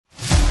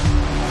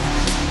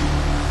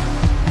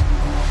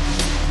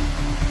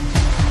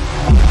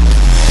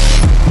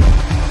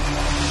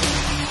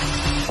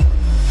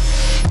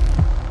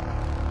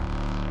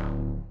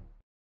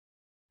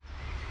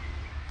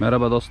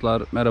Merhaba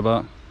dostlar,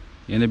 merhaba.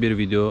 Yeni bir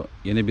video,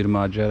 yeni bir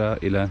macera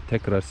ile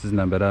tekrar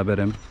sizinle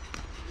beraberim.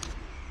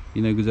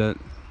 Yine güzel,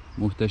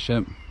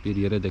 muhteşem bir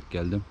yere denk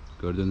geldim.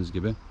 Gördüğünüz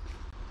gibi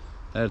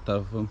her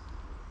tarafım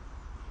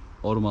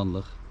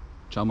ormanlık,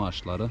 çam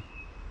ağaçları.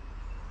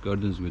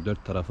 Gördüğünüz gibi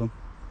dört tarafım.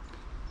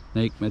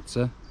 Ne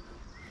hikmetse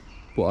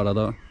bu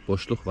arada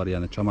boşluk var,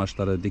 yani çam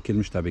ağaçları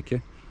dikilmiş tabii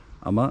ki.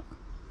 Ama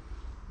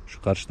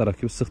şu karşı taraf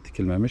gibi sık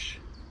dikilmemiş.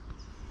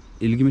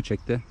 İlgimi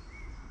çekti.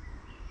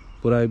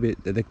 Burayı bir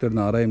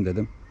dedektörle arayayım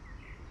dedim.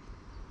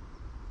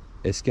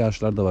 Eski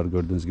ağaçlar da var,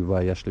 gördüğünüz gibi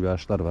bayağı yaşlı bir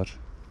ağaçlar var.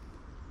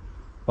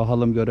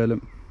 Bakalım,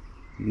 görelim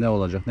ne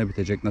olacak, ne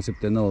bitecek,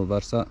 nasipte ne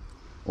varsa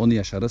onu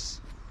yaşarız.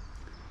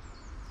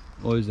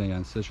 O yüzden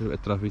yani size şöyle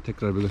etrafı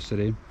tekrar bir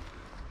göstereyim.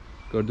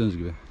 Gördüğünüz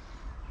gibi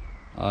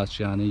ağaç,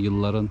 yani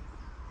yılların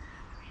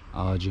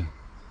ağacı.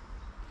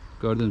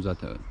 Gördüğünüz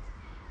zaten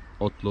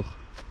otluk,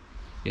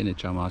 yeni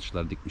çam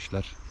ağaçlar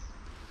dikmişler.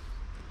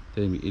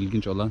 Değil mi?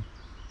 İlginç olan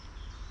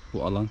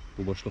bu alan,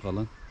 bu boşluk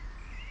alan.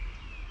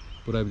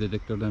 Burayı bir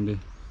dedektörden bir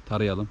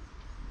tarayalım.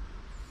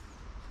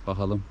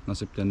 Bakalım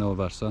nasipte ne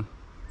varsa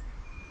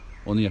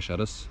onu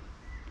yaşarız.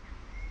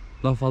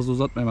 Laf fazla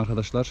uzatmayayım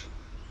arkadaşlar.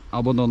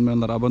 Abone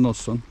olmayanlar abone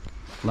olsun.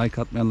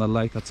 Like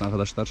atmayanlar like atsın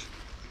arkadaşlar.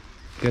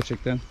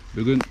 Gerçekten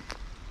bugün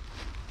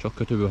çok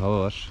kötü bir hava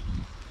var.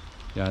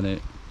 Yani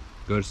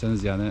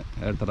görseniz, yani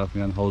her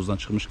tarafım yani havuzdan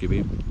çıkmış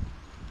gibiyim.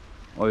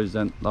 O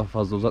yüzden laf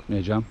fazla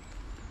uzatmayacağım.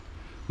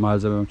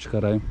 Malzememi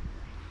çıkarayım.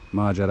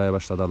 Maceraya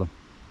başlayalım.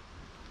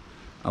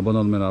 Abone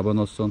olmayan abone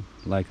olsun.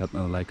 Like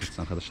atmayan like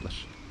atsın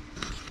arkadaşlar.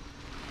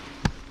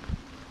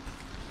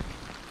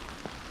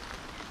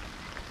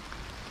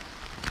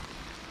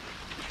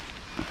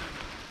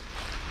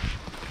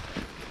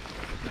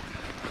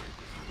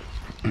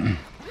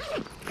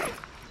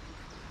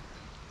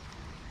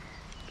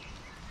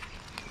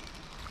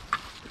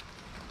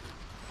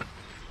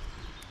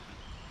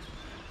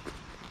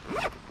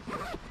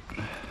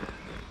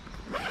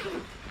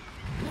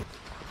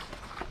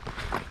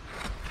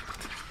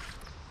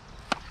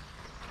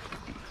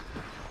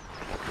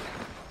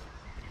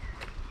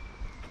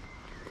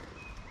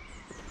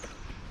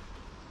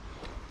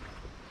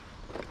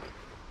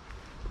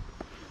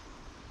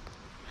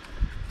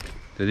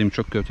 Dediğim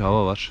çok kötü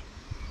hava var.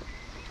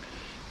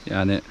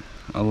 Yani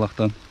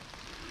Allah'tan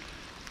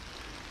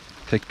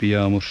tek bir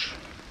yağmur,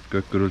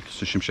 gök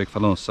gürültüsü, şimşek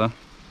falan olsa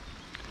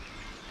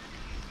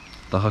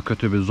daha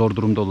kötü bir zor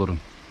durumda olurum.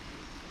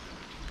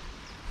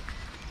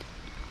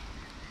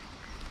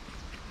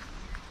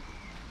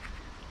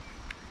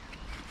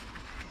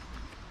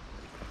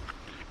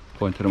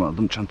 Pointerimi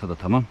aldım, çantada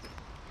tamam.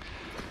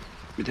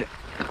 Bir de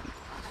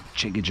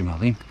çekicimi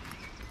alayım.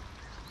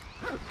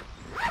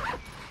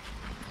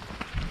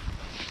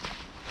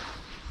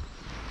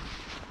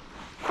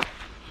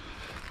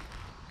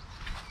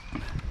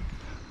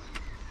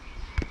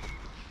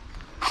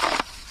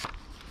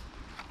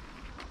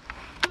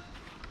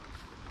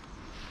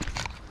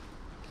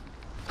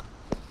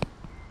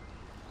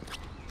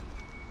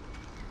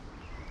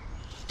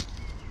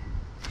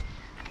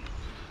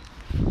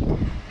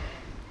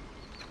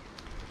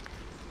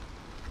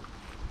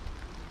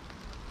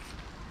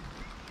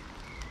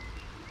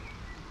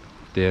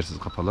 Değersiz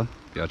kapalı.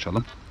 Bir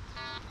açalım.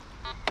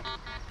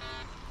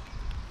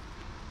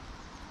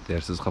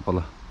 Değersiz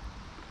kapalı.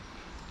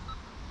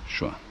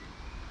 Şu an.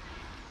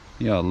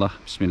 Ya Allah,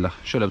 bismillah.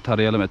 Şöyle bir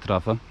tarayalım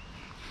etrafı.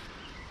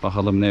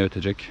 Bakalım ne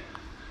ötecek,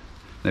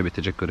 ne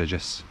bitecek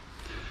göreceğiz.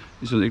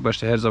 İstiyorsanız ilk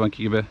başta her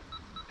zamanki gibi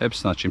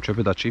hepsini açayım,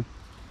 çöpü de açayım.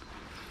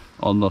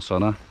 Ondan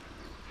sonra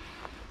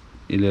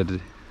ileri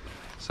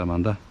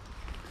zamanda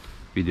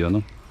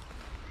videonun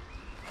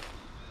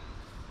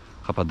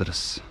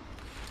kapatırız.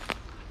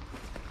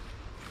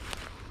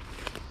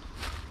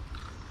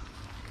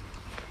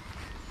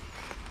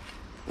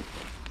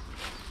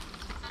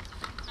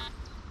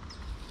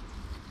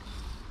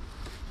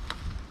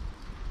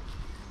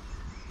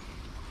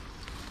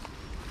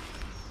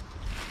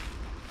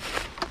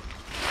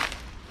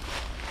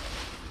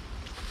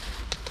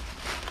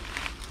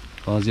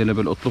 Bazı yerler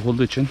böyle otluk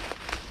olduğu için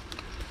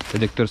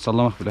dedektörü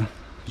sallamak bile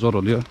zor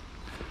oluyor.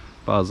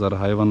 Bazıları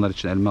hayvanlar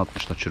için elma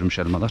atmışlar, çürümüş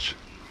elmalar.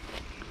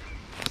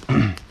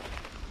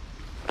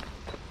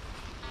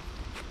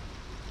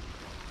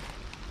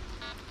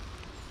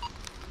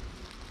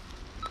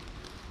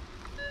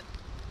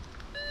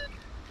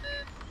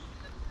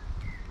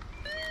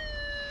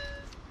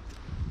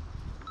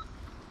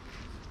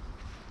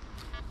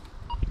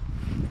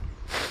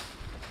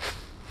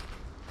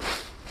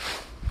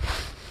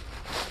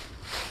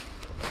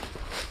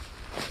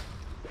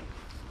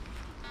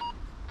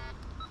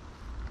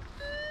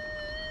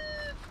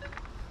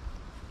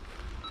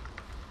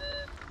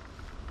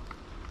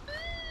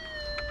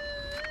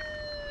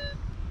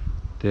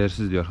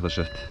 Değersiz diyor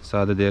arkadaşlar.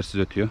 Sade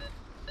değersiz ötüyor.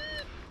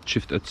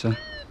 Çift ötse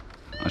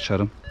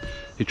açarım.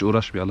 Hiç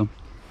uğraşmayalım.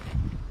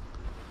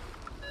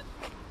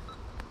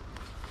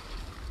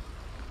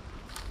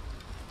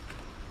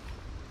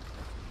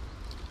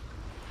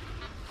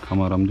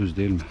 Kameram düz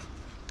değil mi?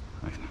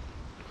 Aynen.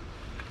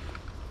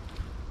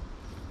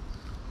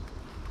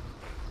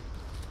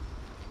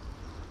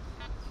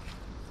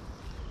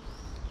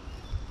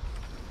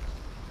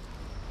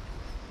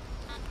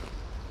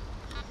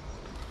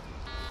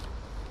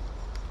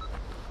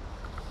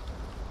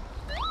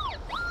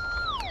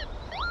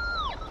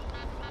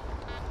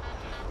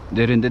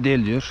 derinde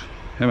değil diyor.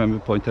 Hemen bir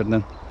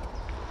pointerden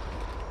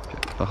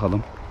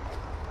bakalım.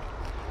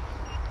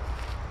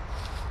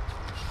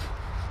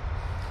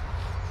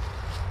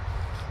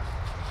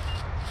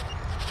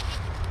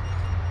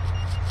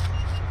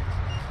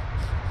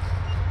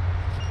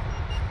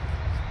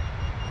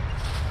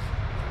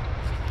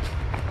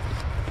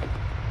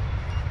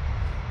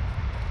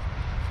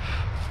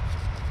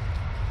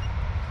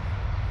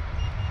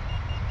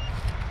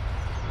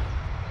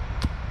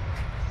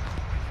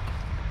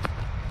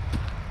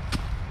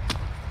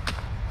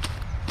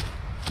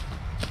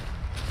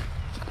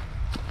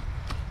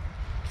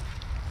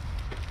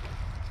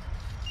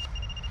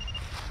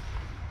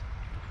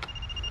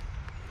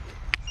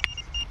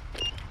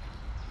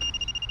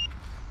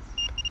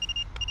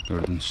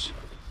 Gördünüz.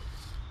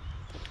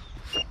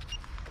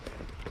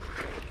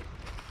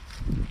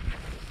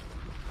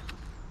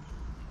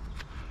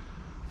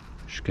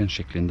 Üçgen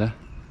şeklinde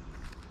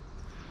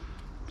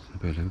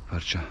böyle bir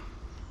parça.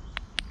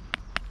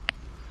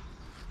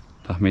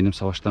 Tahminim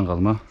savaştan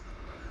kalma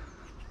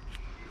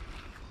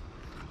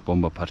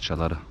bomba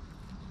parçaları.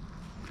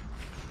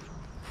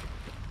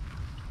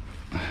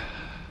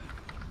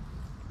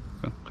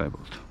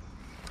 Kayboldu.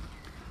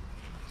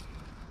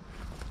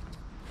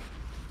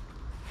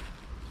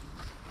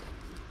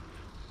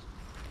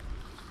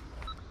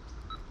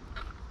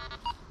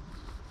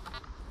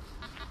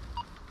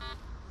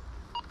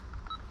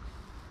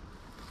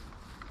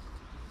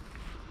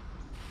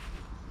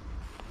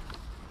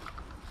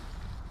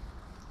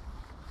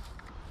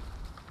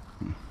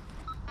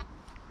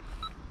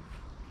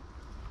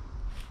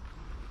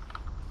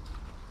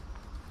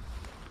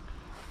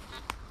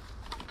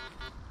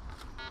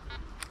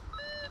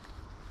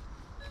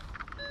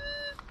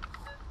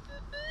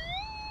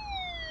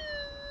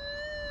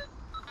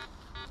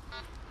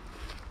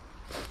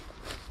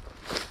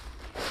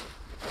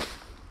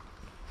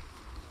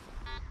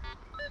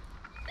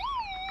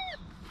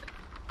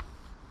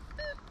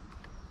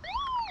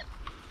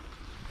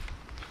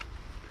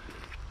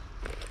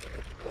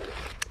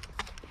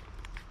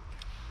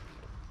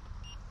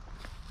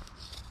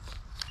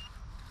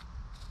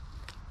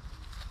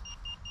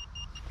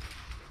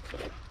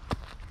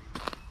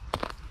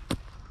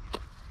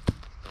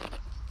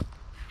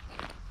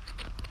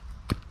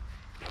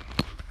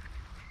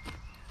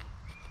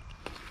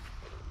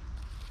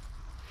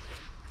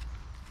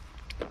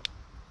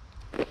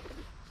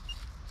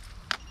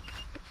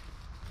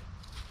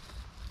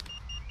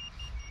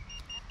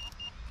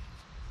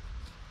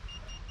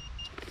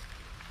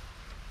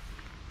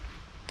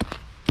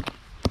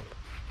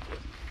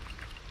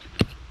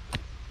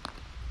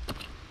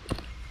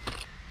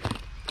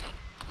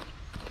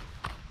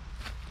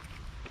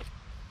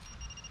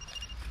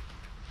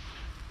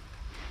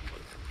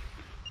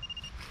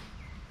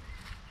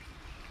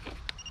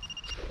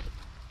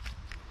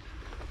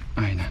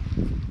 Aynen.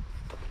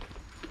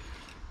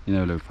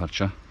 Yine öyle bir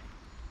parça.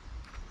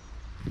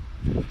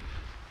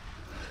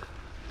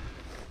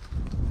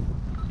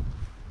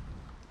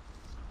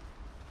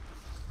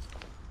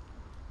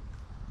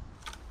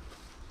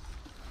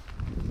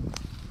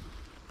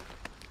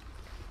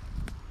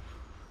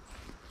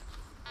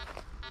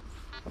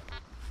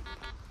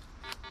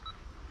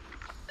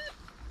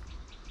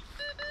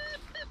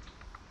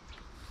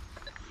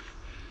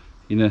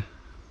 Yine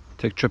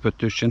tek çöp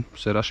öttüğü için bu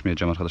sefer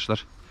açmayacağım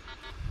arkadaşlar.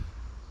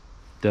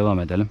 Devam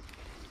edelim.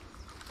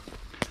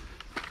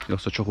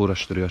 Yoksa çok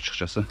uğraştırıyor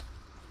açıkçası.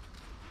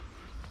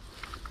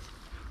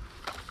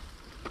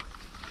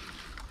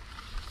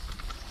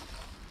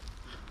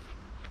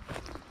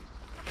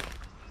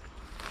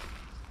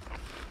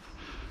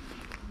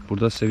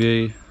 Burada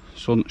seviyeyi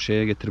son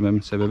şeye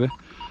getirmemin sebebi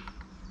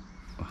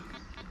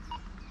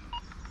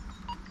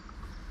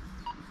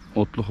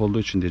otluk olduğu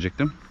için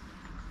diyecektim.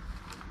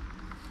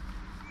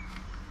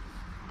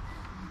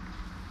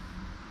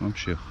 Ama bir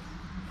şey yok.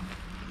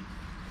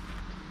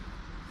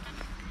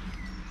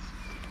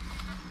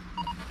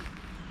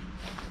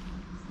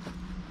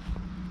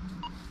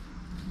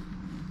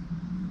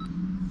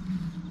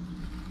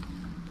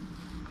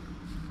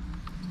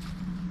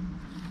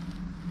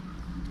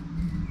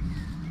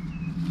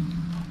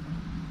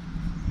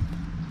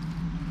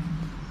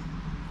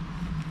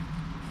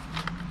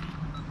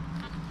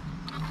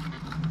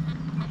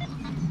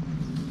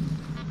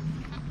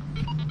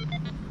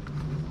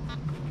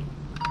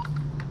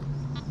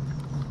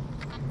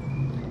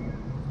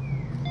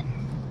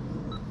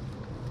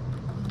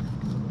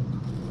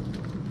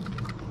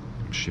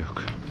 Bir şey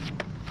yok.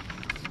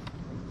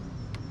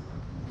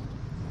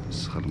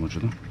 Sıkalım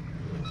ucunu.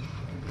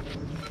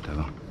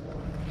 Devam.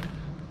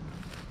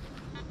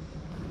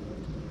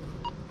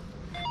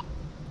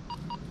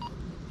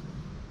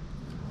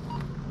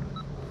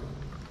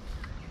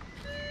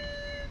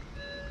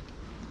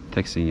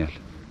 Tek sinyal.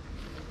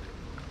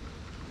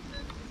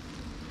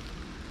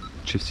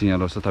 Çift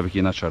sinyal olsa tabii ki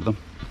yine açardım.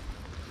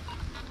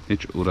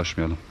 Hiç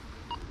uğraşmayalım.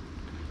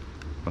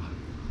 Bak.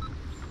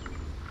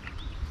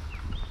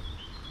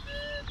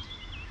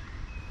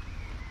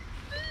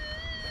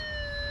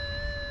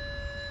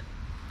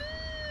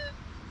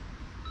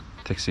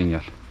 Tek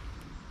sinyal.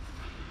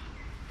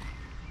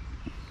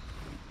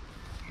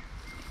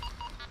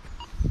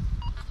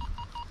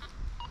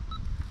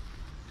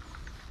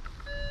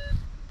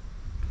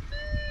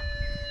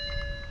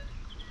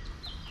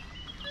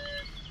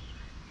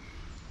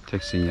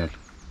 Tek sinyal.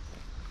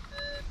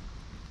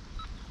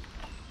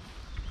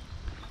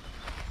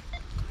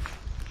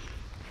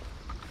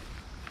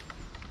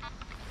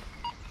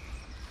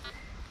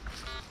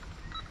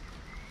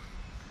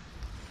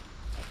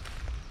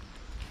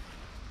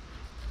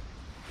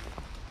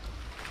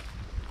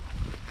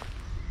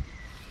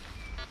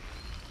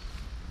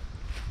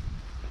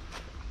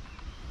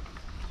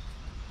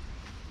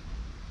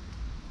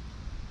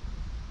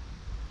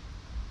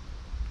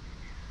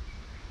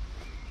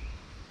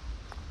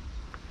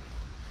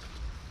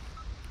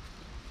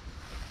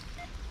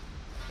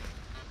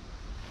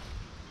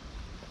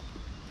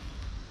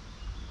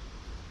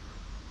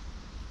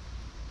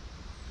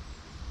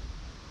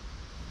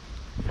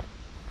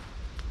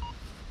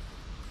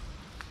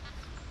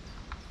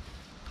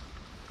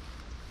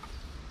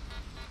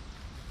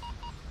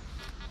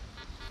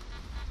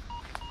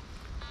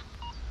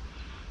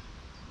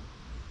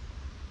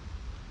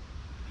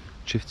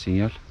 Çift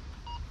sinyal.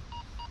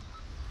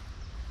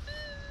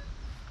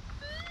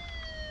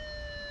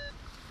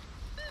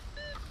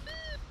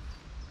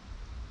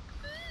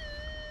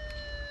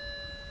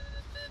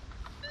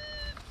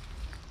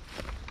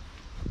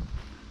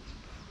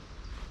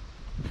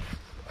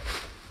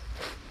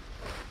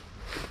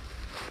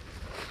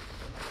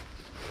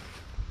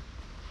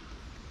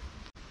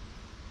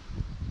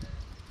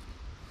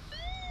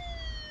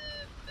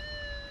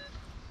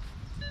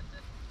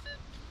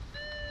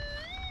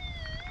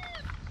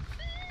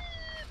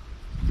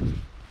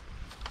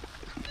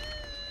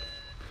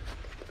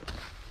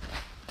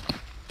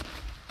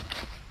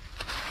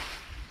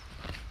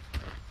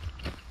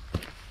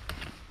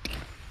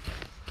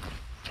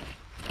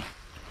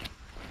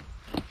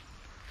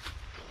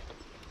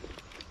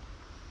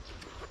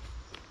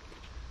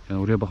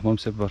 Yani oraya bakmam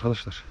sebebi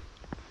arkadaşlar,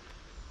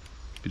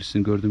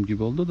 birisini gördüğüm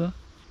gibi oldu da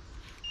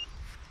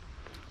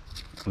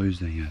o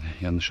yüzden, yani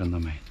yanlış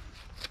anlamayın.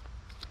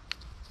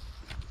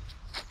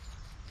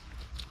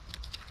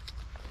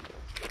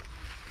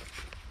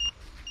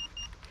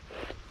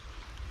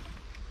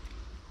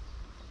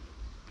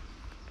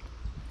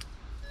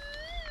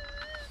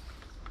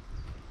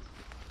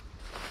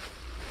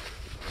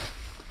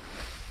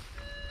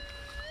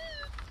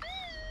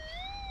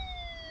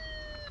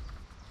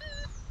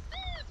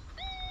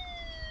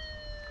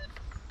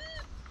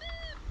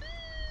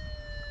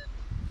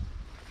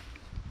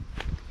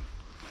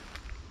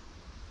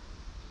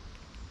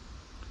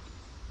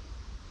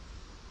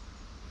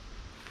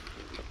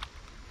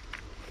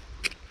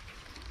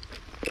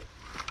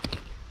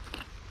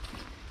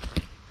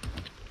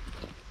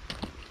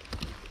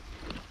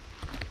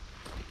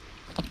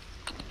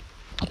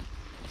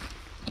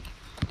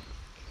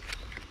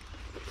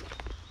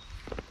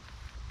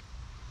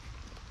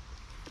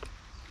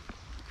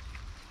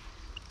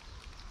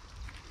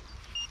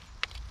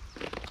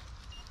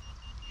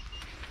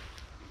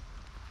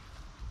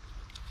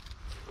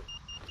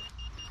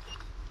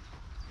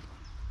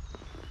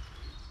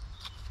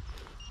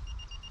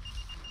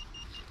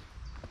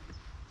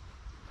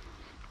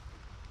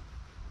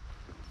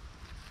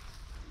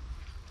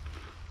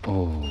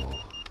 Oo.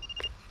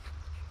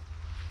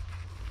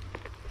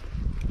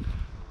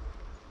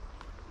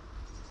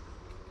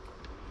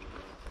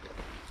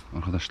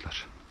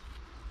 Arkadaşlar.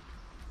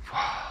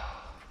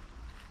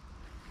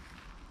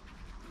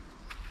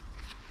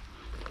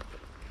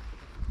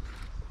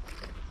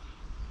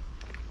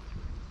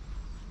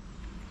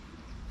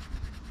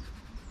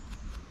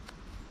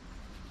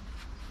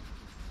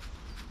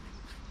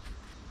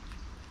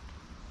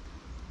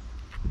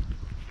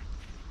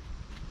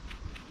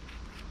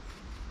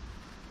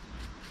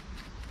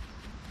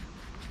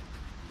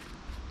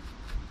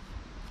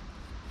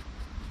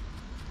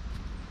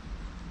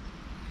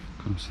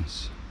 Bakar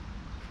mısınız?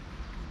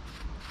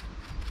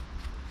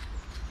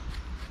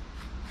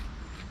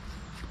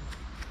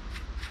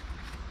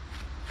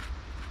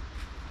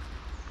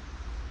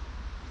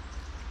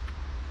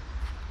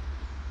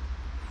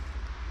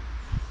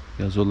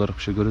 Yazı olarak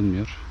bir şey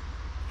görünmüyor.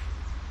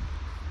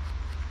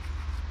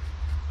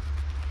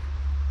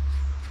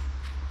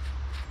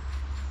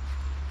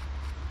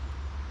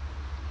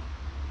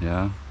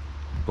 Ya,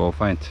 go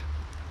find.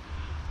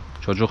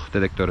 Çocuk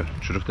dedektörü.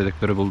 Çocuk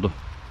dedektörü buldu.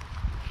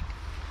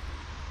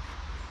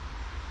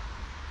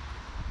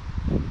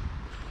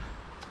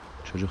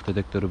 Çocuk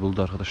dedektörü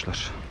buldu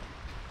arkadaşlar.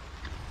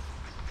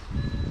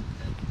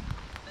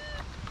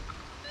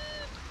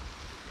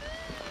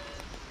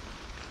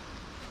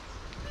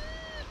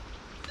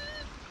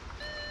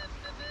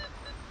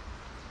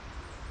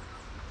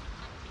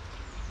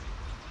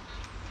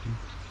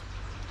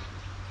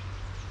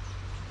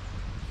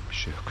 Bir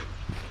şey yok.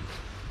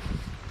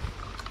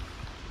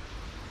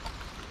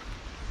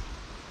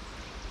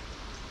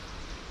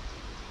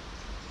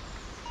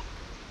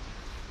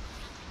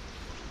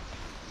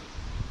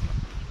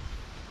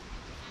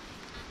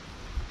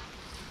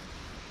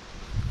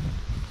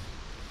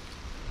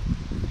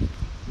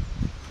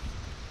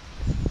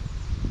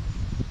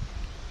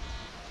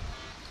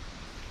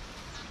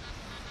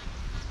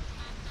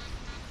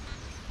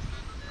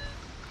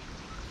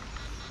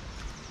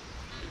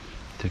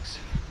 Teksi.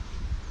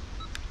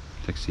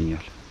 Tek sinyal.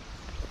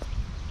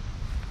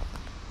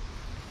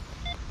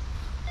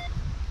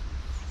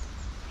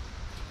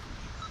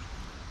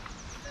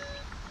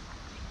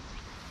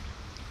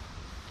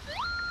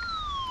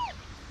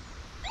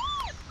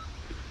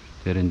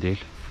 Derin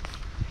değil.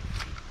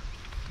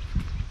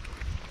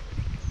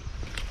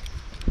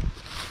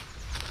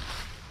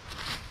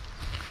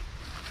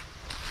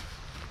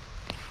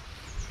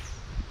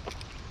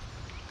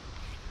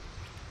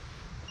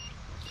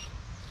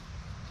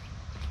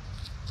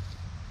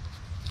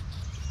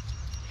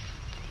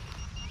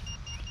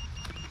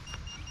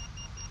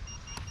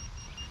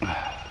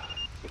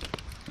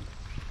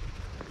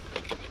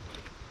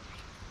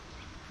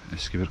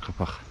 Eski bir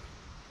kapak.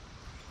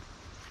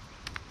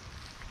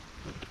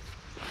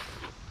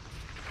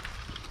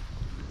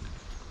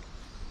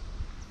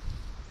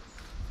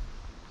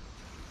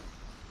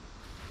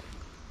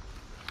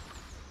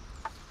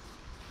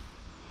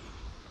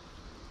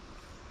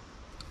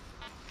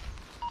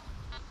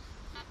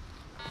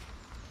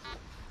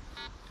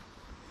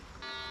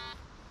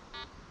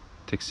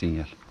 Tek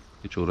sinyal.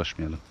 Hiç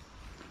uğraşmayalım.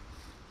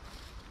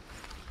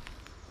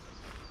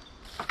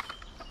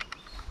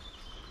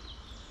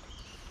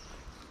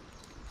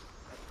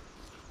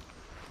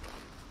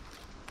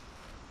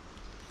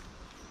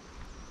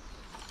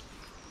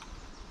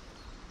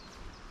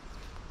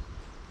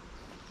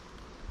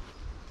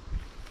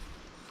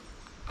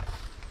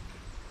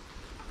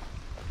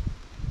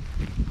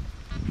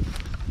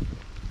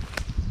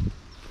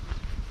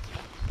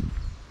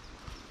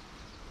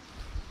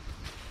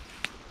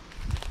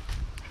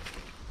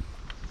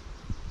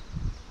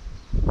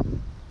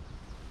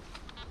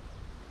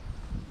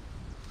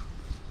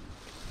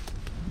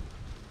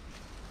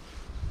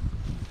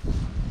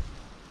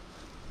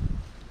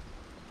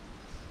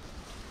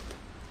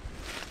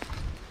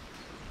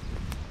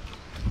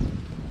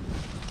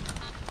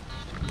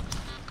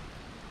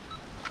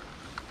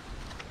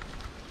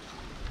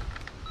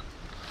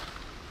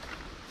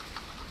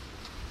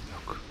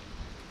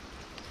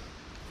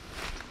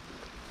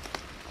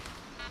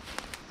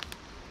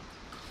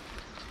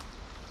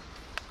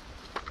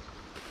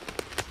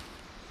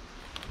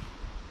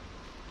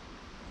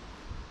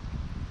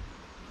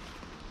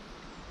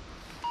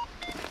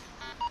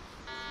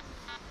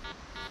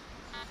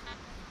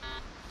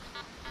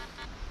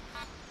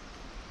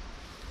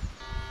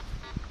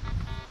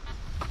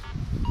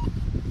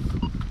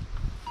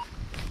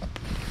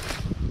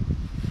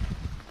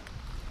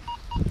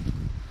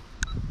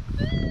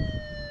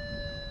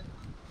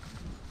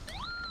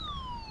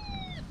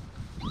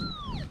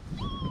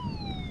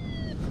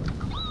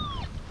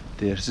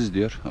 Değersiz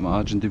diyor ama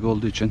ağacın dibi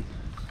olduğu için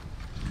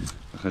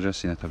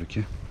bakacağız yine tabii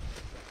ki.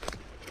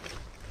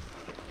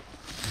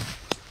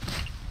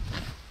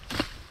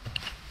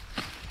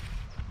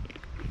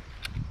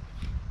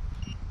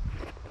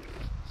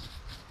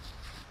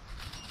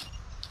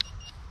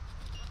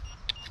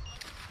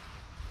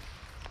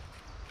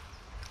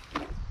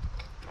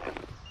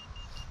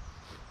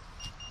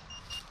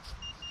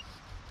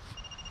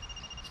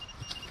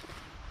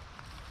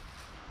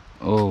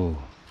 Oo.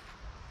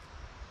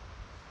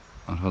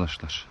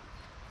 Arkadaşlar.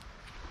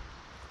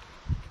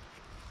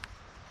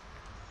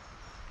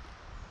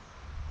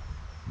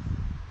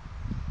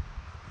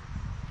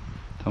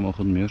 Tam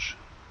okunmuyor.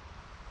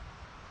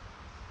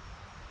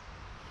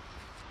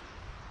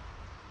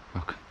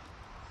 Bak.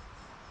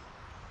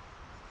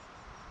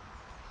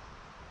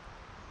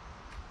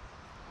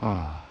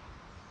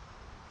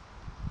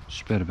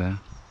 Süper be.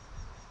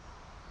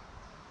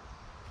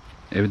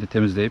 Evde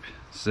temizleyip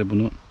size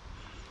bunu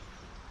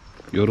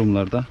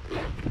yorumlarda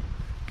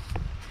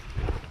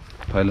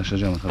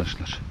paylaşacağım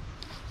arkadaşlar.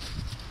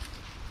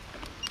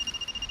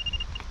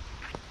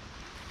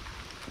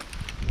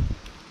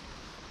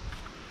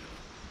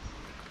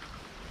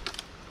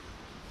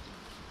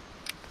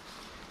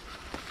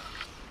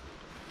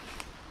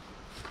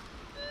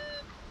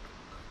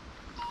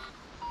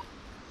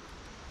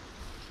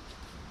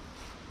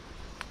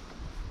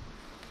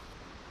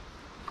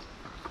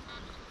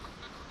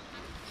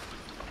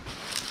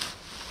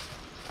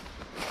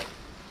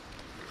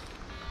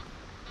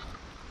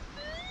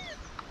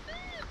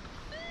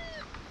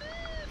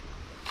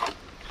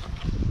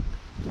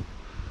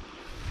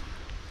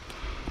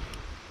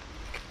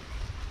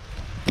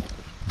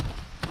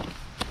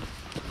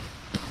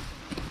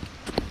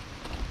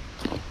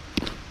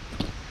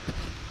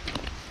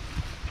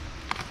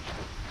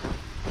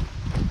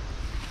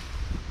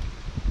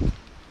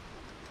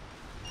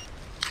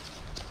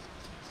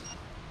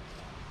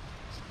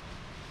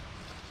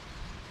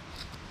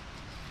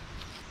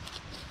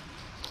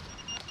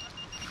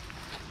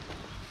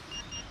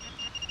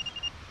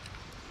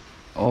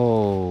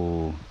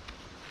 Oo.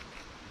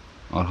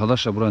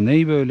 Arkadaşlar bura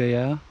ney böyle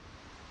ya?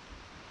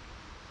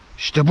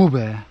 İşte bu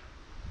be.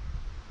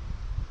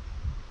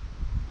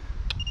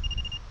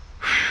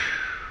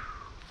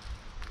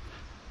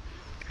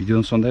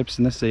 Videonun sonunda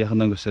hepsini size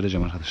yakından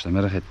göstereceğim arkadaşlar.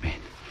 Merak etmeyin.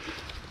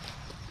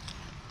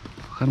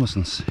 Bakar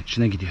mısınız?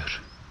 İçine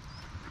gidiyor.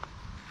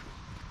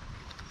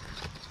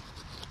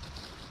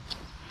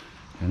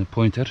 Yani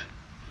pointer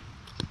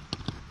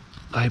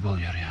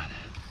kayboluyor yani.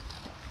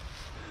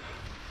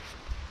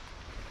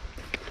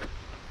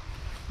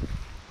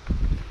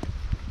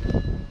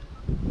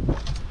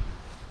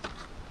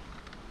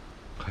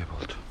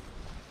 Kayboldu.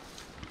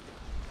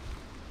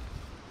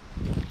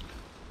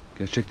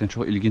 Gerçekten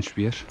çok ilginç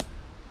bir yer.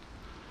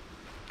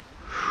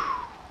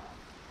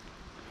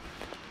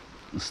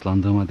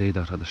 Islandığıma değdi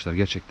arkadaşlar.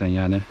 Gerçekten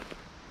yani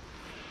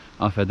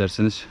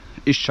affedersiniz.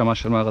 İç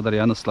çamaşırıma kadar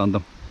yani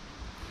ıslandım.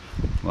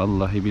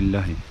 Vallahi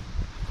billahi.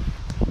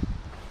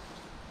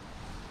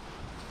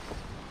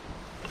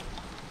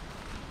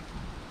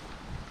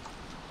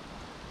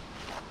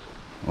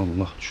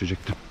 Allah,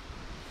 düşecektim.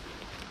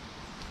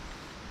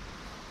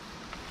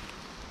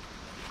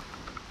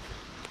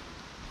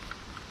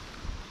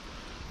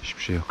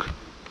 Hiçbir şey yok.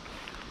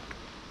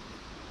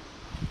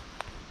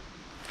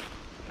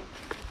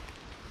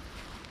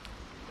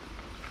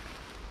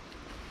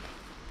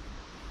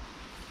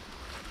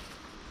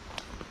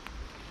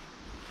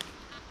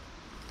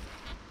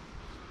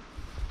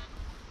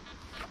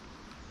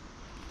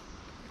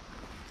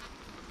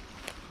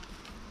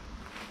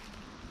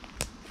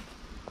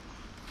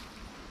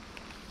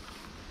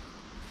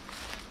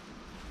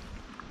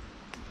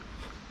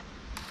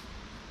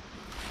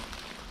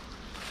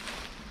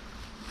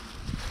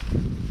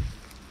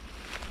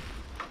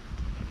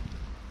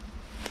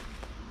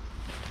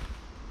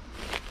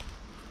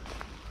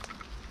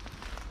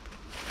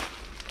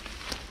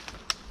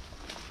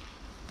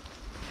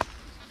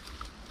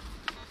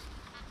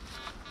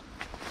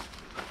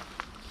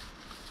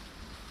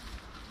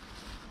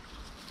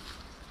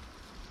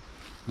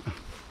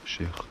 Bir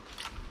şey yok.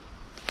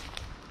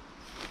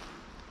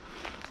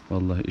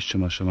 Vallahi iç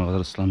çamaşırıma kadar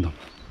ıslandım.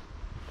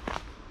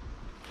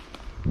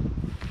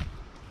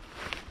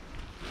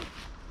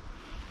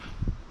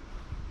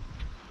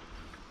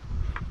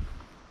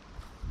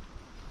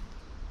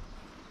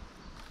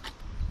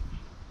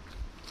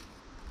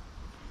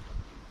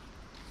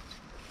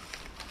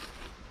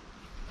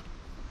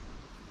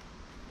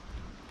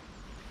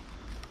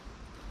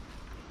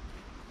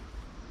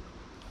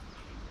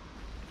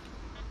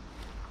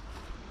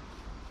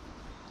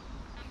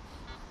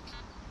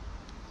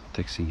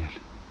 Tek sinyal.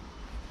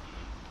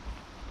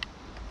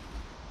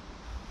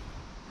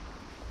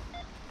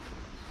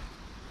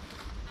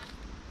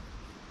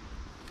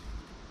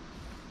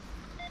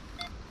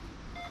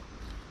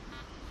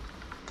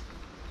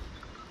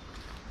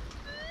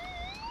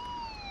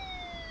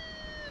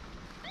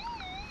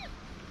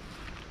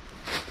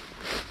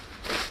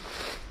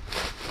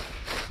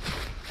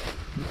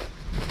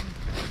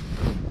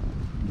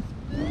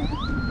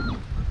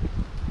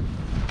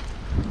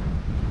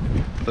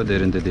 Bu da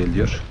derinde değil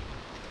diyor.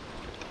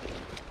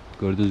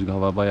 Gördüğünüz gibi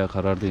hava bayağı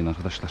karardı yine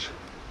arkadaşlar.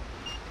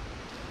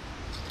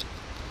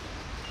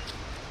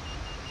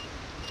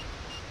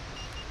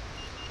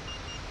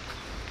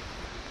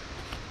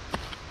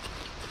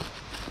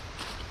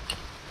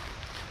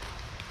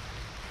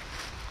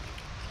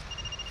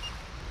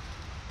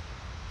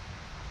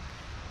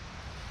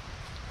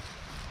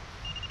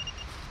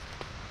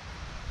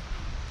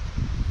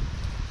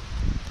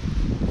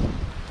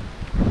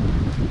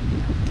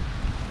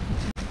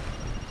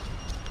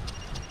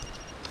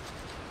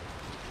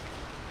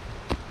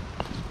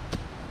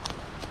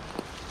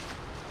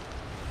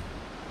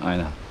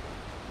 Aynen.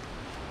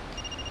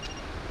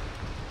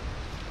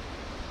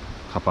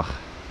 Kapak.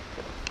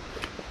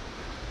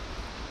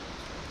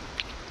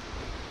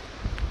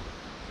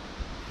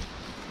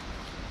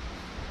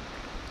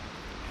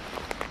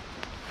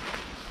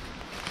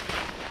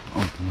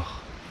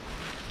 Allah.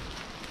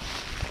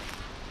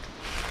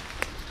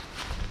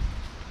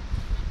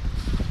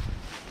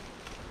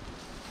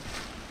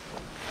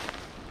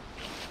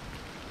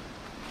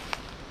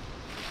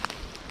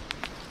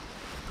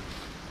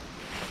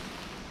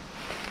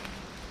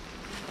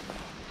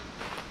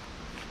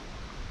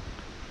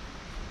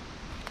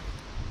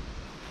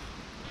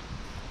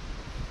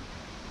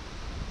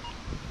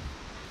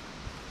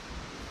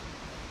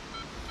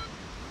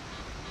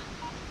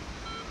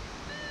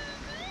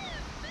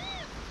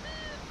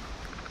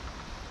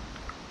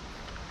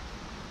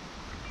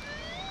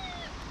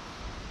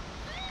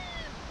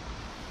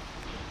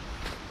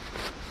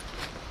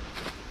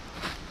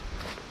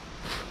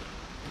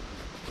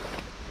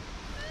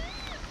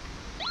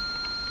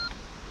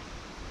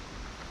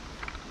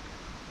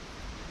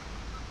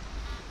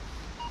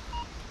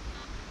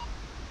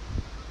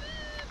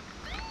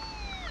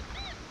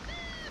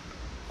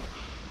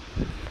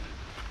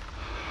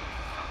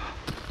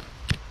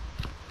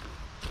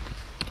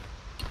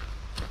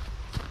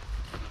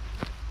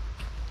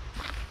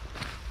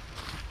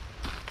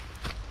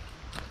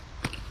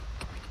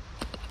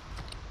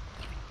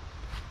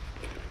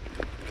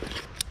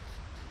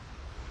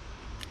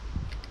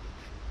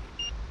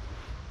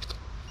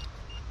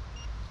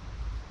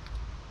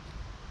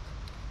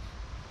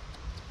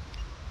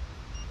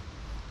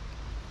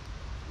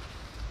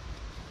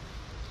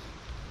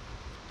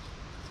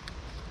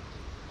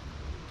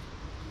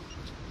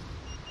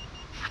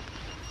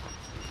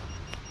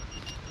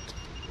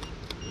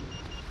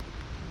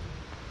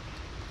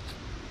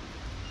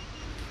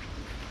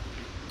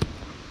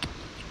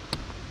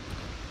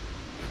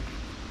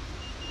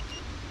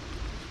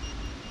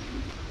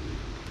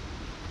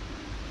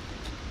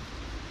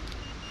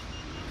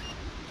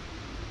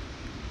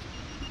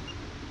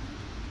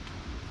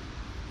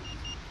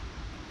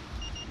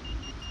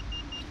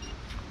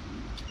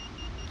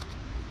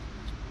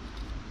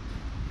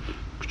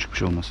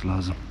 parça olması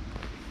lazım.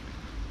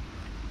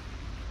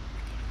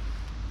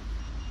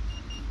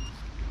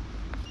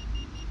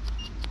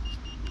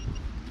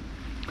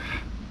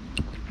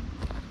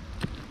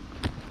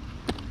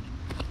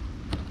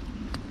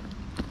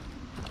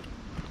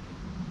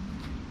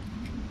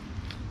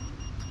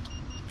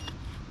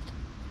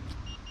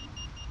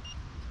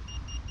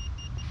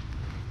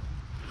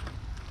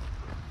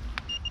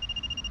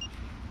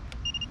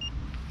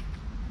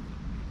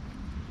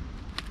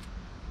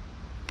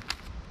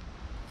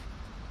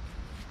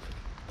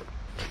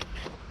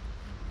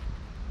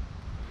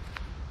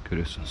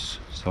 Görüyorsunuz.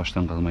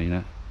 Savaştan kalma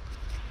yine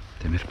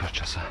demir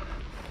parçası.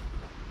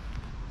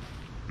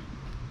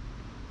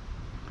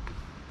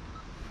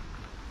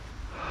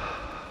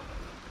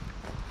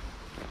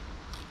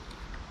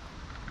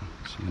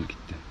 Sinyal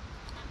gitti.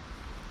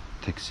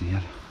 Tek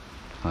sinyal.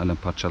 Halen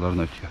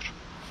parçalarını ötüyor.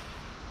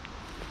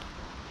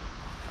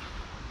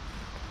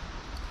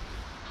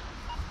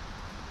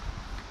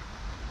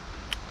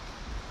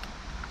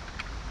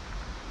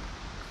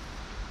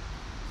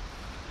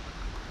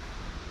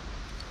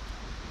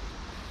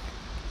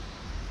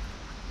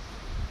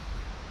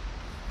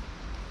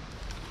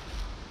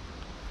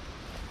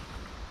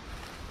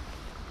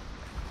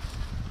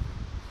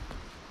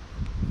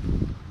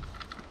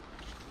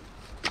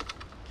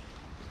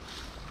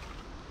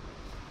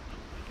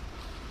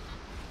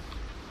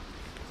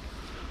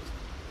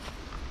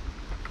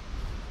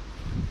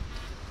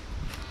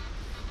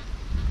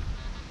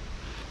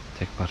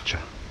 Tek parça.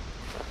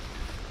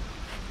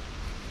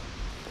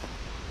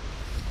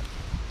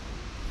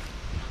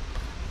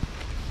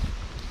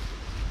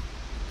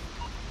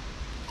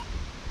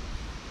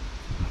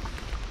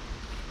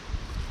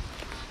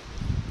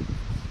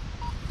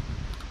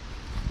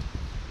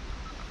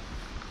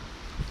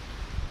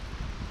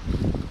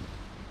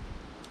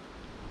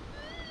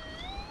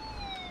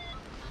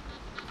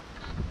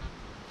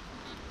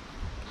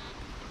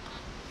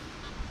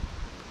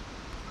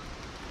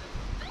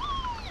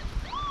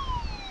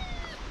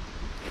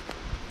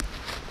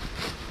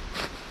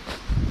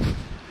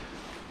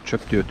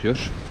 Çöp diye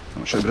ötüyor.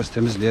 Ama şöyle biraz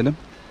temizleyelim.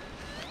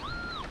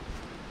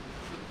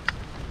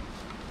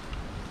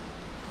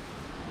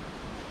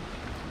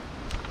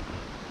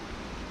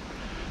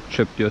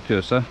 Çöp diye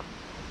ötüyorsa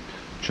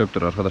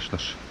çöptür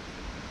arkadaşlar.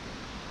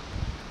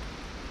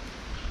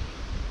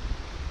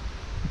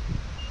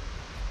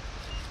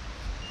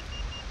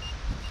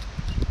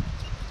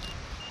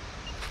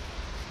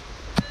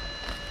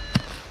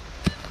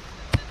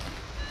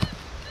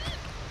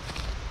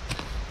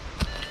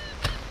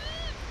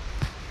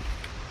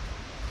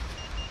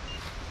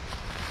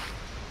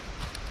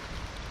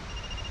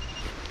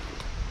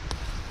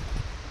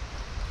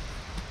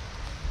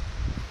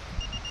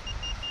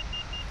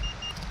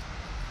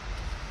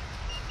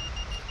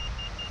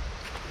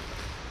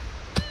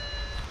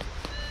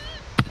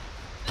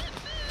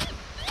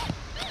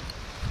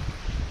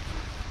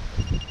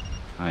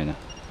 Aynen.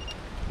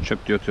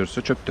 Çöp diye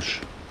ötüyorsa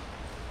çöptür.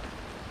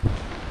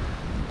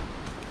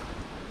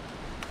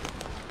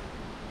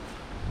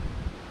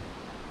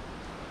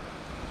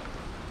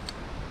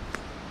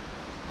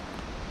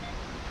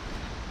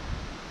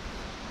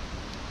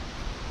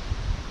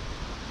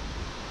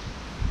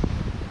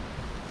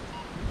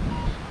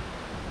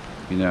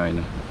 Yine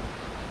aynı.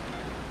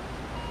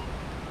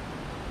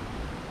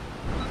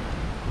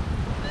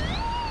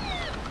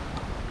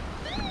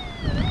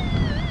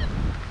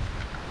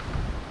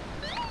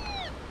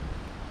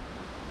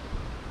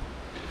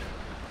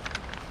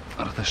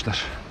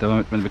 Arkadaşlar devam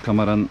etmeli bir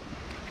kameranın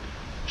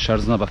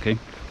şarjına bakayım.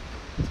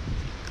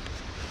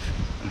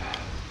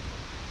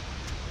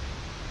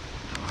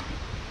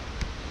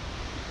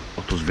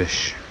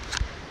 %35.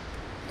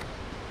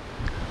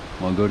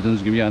 Ama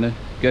gördüğünüz gibi yani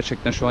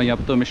gerçekten şu an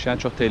yaptığım iş yani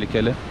çok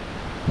tehlikeli.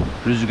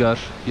 Rüzgar,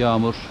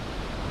 yağmur.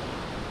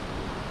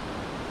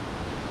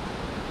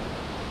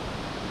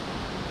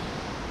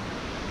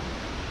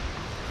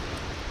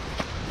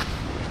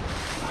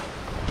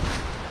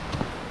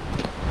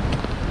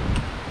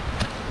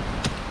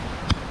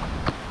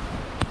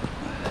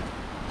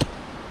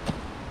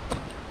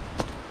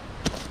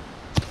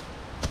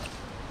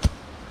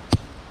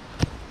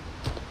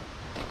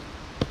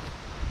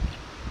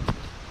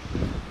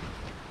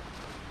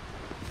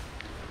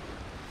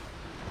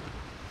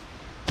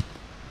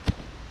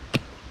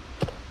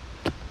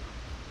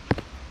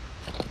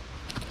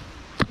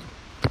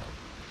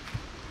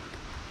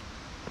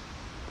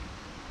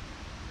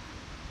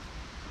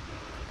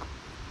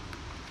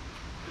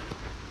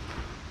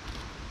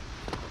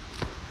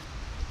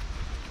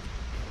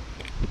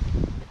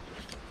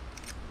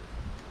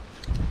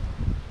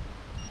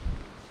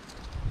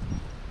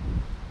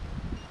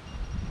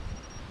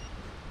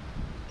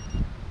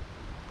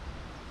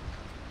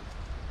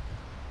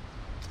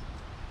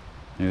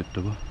 Evet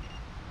bu.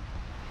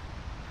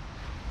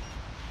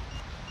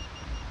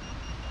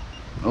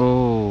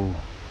 Oo.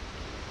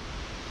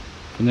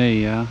 Bu ne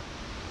ya?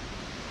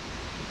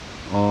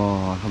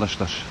 Oo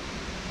arkadaşlar.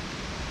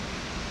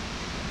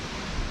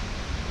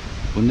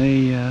 Bu ne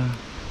ya?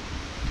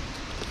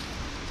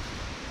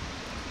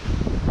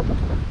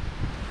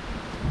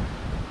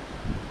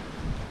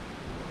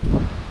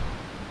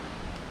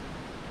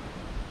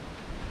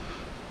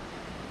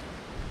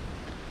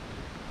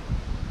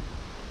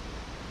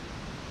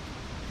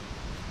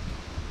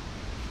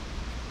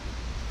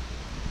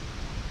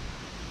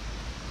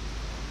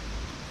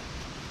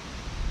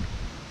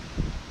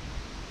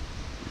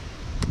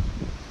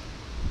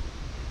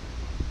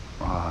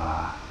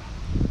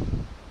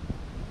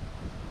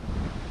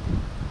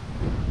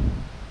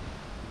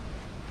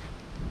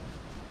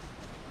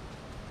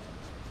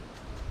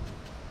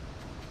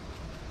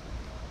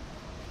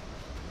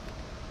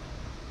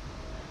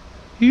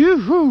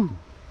 Yuhu.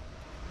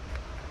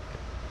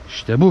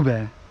 İşte bu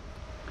be.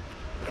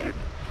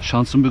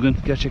 Şansım bugün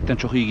gerçekten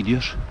çok iyi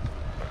gidiyor.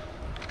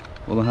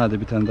 Ulan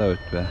hadi bir tane daha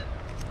öt be.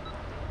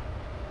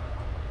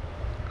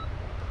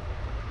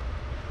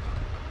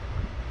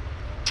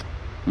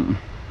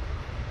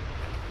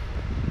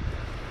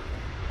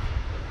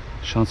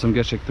 Şansım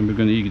gerçekten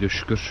bugün iyi gidiyor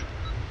şükür.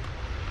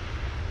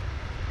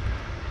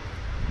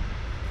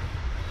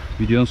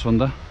 Videonun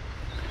sonunda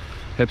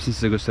hepsini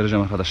size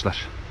göstereceğim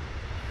arkadaşlar.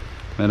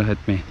 Merak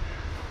etmeyin.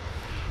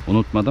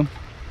 Unutmadım.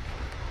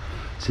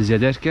 Siz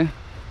yeter ki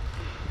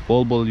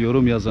bol bol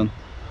yorum yazın.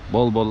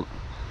 Bol bol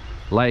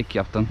like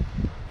yaptın.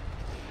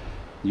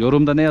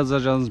 Yorumda ne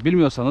yazacağınızı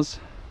bilmiyorsanız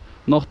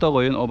nokta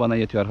koyun, o bana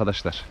yetiyor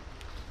arkadaşlar.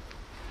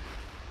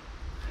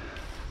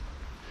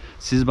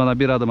 Siz bana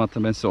bir adım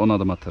atın, ben size 10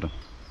 adım atarım.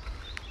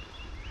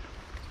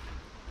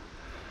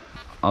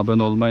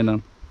 Abone olmayla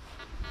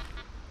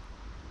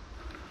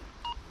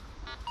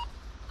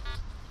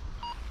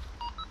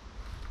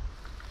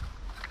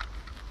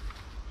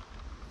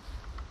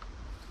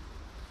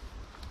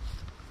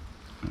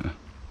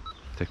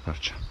tek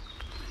parça.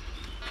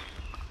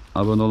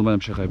 Abone olmaya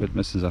bir şey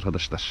kaybetmezsiniz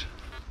arkadaşlar.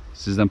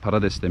 Sizden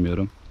para da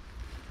istemiyorum.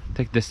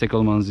 Tek destek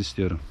olmanızı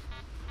istiyorum.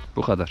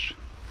 Bu kadar.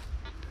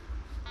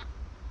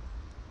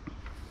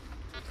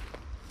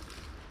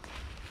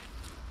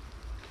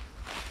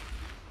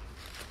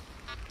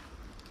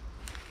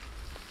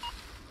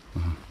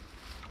 Aha.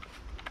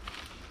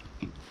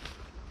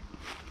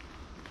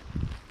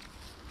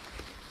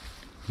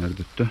 Nerede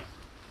tuttu?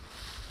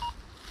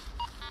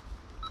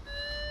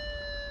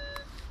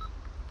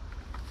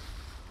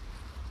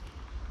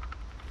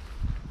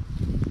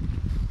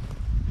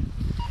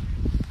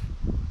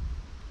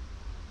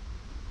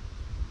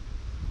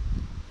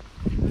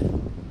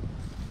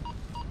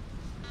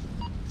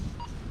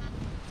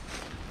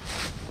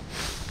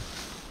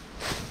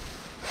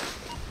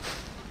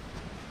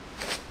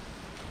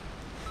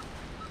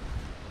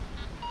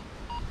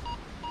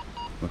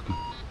 Bakın.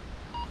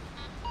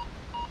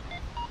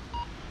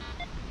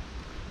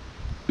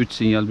 3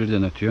 sinyal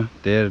birden ötüyor.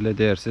 Değerli,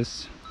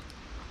 değersiz.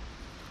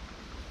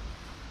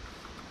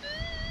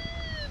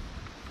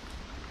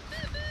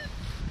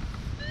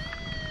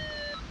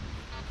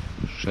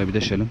 Şuraya bir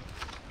deşelim.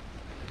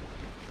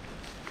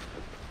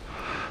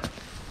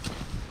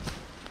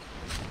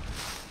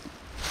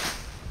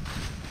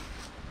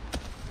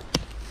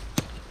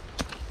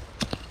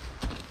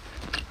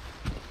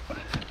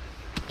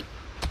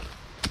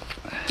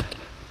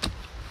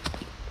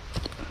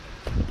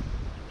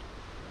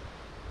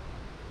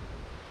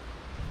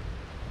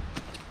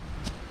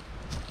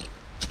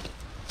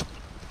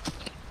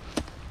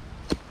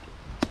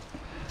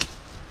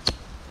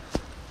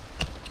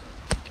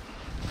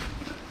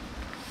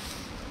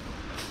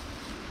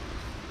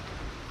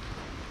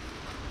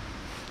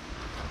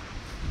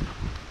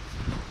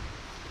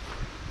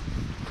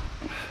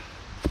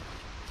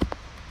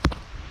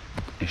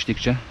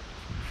 Geçtikçe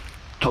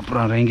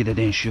toprağın rengi de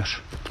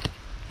değişiyor.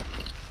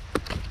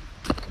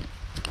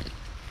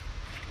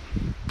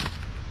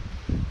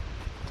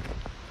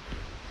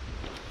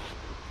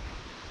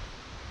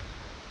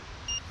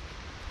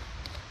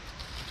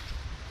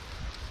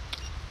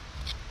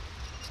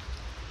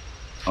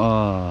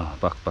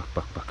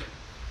 Bak.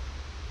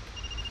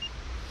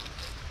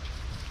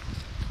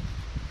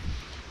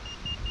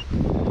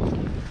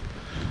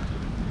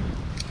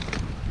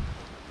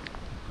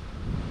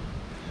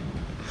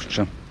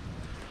 Fırçam.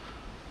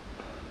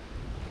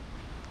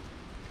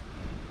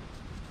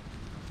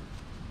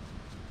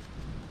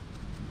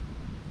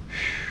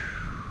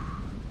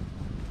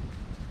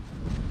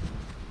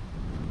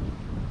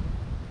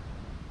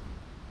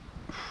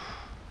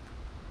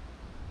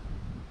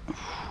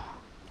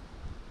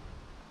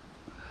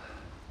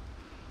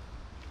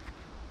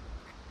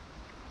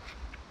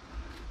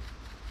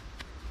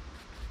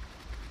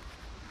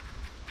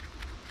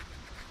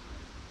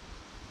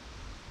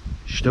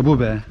 İşte bu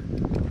be.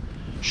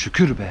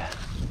 Şükür be.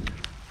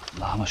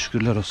 Allah'ıma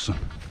şükürler olsun.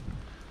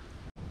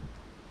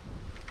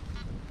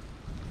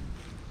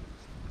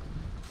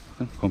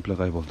 Bakın komple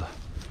kayboldu.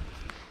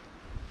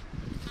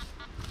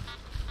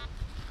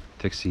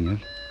 Tek sinyal.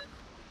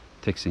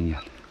 Tek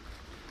sinyal.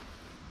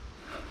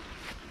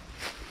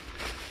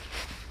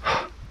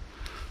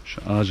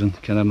 Şu ağacın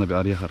kenarına bir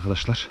arayak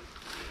arkadaşlar.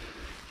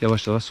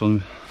 Yavaş yavaş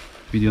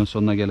videonun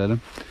sonuna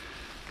gelelim.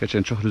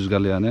 Geçen çok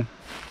rüzgarlı yani.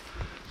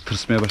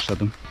 Tırsmaya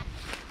başladım.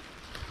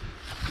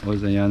 O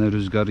yüzden yani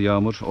rüzgar,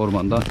 yağmur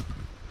ormanda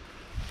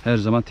her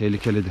zaman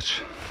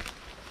tehlikelidir.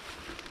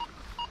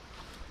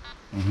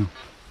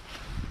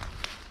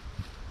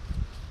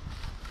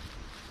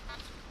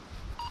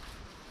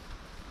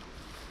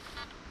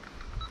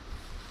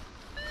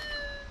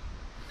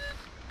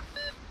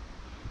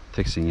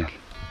 Tek sinyal.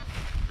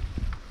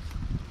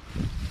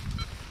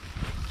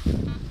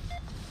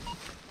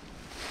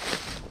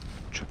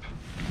 Çöp.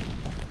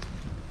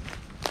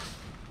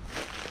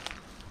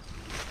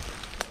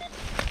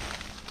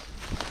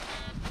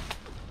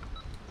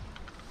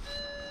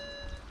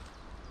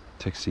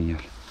 Tek sinyal.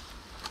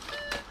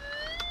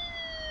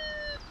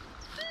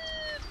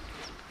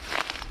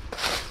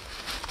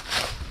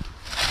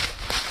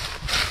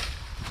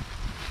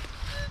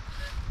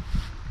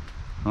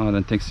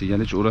 Halen tek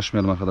sinyal, hiç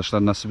uğraşmayalım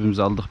arkadaşlar.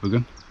 Nasibimizi aldık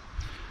bugün.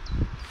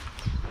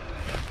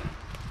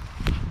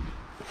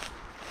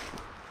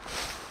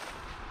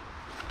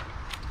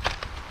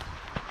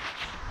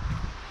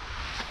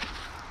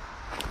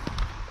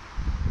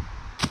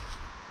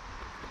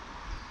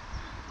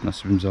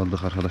 Nasibimizi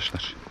aldık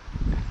arkadaşlar.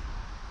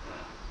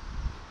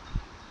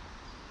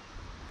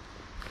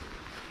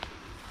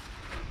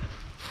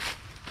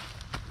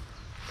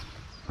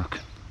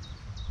 Bakın.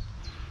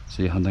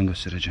 Size yakından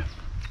göstereceğim.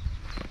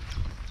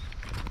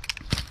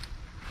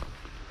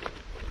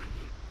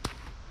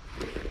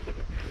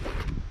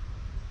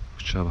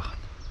 Bıçağa bakın.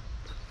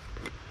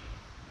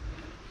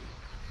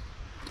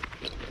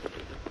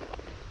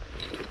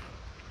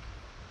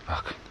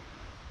 Bakın.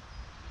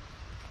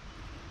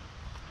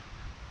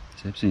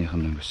 Size hepsini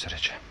yakından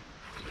göstereceğim.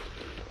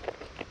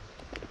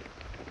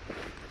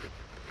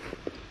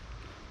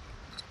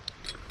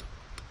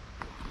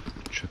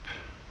 Çöp.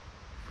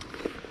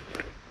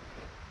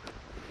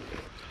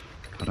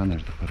 Para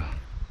nerede para?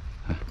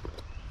 Heh.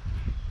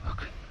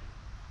 Bakın.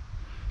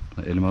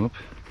 Bunu elime alıp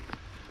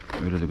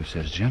öyle de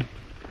göstereceğim.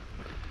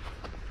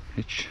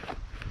 Hiç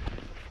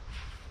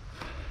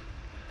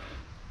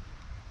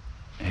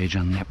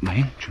heyecanlı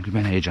yapmayın. Çünkü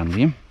ben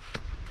heyecanlıyım.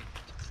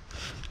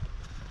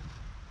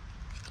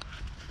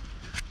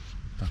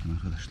 Bakın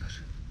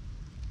arkadaşlar.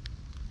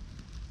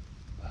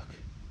 Bak.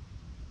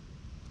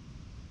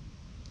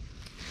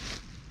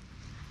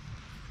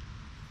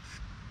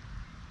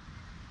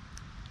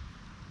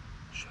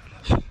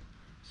 Şöyle.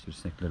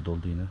 Sivrisinekler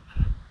doldu yine.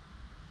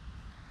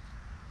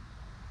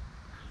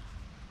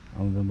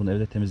 Ama ben bunu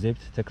evde temizleyip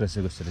tekrar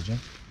size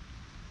göstereceğim.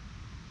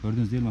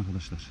 Gördünüz değil mi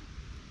arkadaşlar?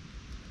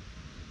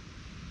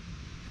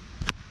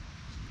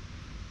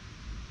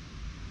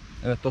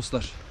 Evet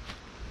dostlar.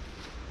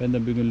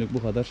 Benden bugünlük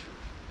bu kadar.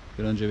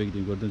 Bir önce eve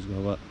gideyim. Gördüğünüz gibi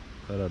hava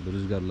karardı,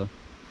 rüzgarla.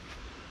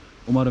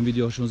 Umarım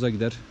video hoşunuza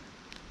gider.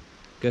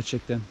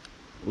 Gerçekten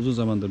uzun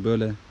zamandır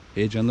böyle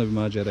heyecanlı bir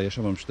macera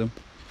yaşamamıştım.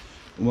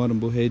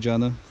 Umarım bu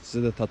heyecanı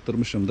size de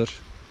tattırmışımdır.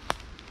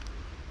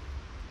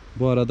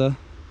 Bu arada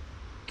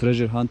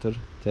Treasure Hunter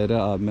TR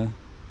abime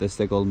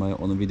destek olmayı,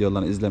 onun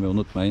videolarını izlemeyi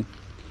unutmayın.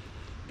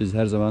 Biz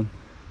her zaman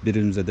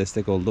birbirimize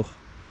destek olduk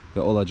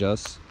ve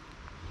olacağız.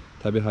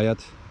 Tabi hayat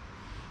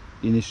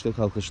inişli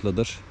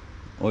kalkışlıdır.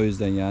 O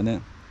yüzden yani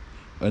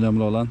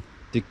önemli olan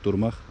dik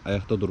durmak,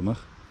 ayakta durmak.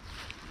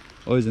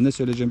 O yüzden ne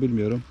söyleyeceğim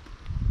bilmiyorum.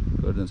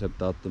 Gördüğünüz hep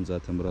dağıttım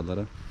zaten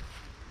buralara.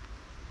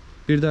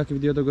 Bir dahaki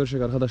videoda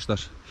görüşecek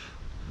arkadaşlar.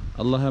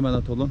 Allah'a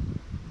emanet olun.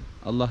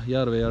 Allah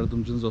yar ve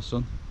yardımcınız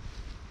olsun.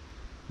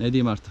 Ne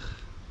diyeyim artık?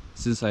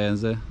 Sizin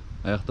sayenizde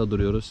ayakta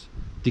duruyoruz.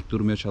 Dik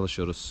durmaya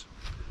çalışıyoruz.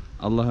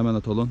 Allah'a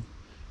emanet olun.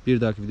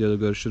 Bir dahaki videoda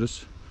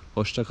görüşürüz.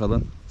 Hoşça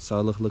kalın.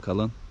 Sağlıklı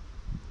kalın.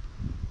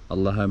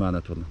 Allah'a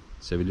emanet olun.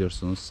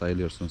 Seviliyorsunuz,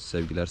 sayılıyorsunuz.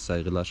 Sevgiler,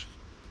 saygılar.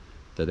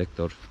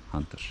 Dedektör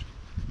Hunter.